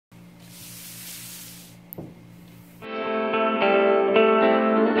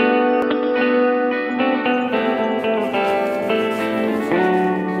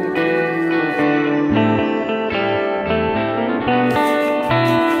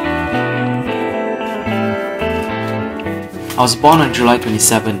I was born on July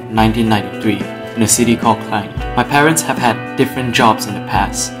 27, 1993, in a city called Klang. My parents have had different jobs in the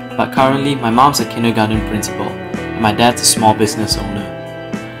past, but currently my mom's a kindergarten principal and my dad's a small business owner.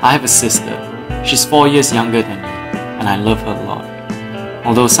 I have a sister. She's 4 years younger than me, and I love her a lot.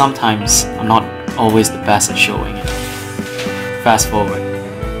 Although sometimes I'm not always the best at showing it. Fast forward.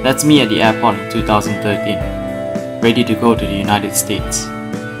 That's me at the airport in 2013, ready to go to the United States.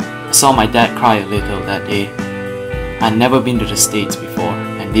 I saw my dad cry a little that day. I'd never been to the States before,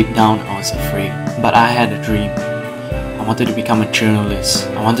 and deep down I was afraid. But I had a dream. I wanted to become a journalist.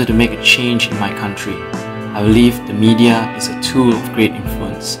 I wanted to make a change in my country. I believe the media is a tool of great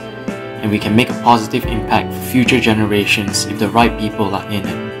influence, and we can make a positive impact for future generations if the right people are in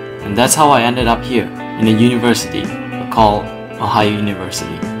it. And that's how I ended up here, in a university called Ohio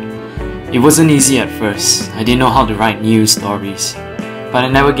University. It wasn't easy at first. I didn't know how to write news stories, but I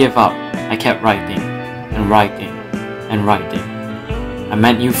never gave up. I kept writing and writing and writing. I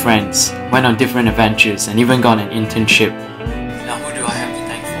met new friends, went on different adventures, and even got an internship. Now who do I have to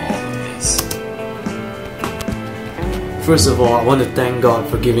thank for all of this? First of all, I want to thank God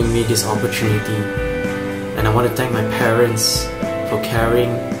for giving me this opportunity, and I want to thank my parents for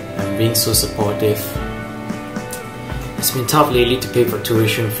caring and being so supportive. It's been tough lately to pay for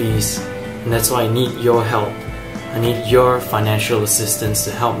tuition fees, and that's why I need your help. I need your financial assistance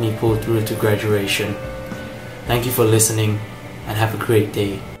to help me pull through to graduation. Thank you for listening, and have a great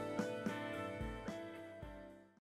day.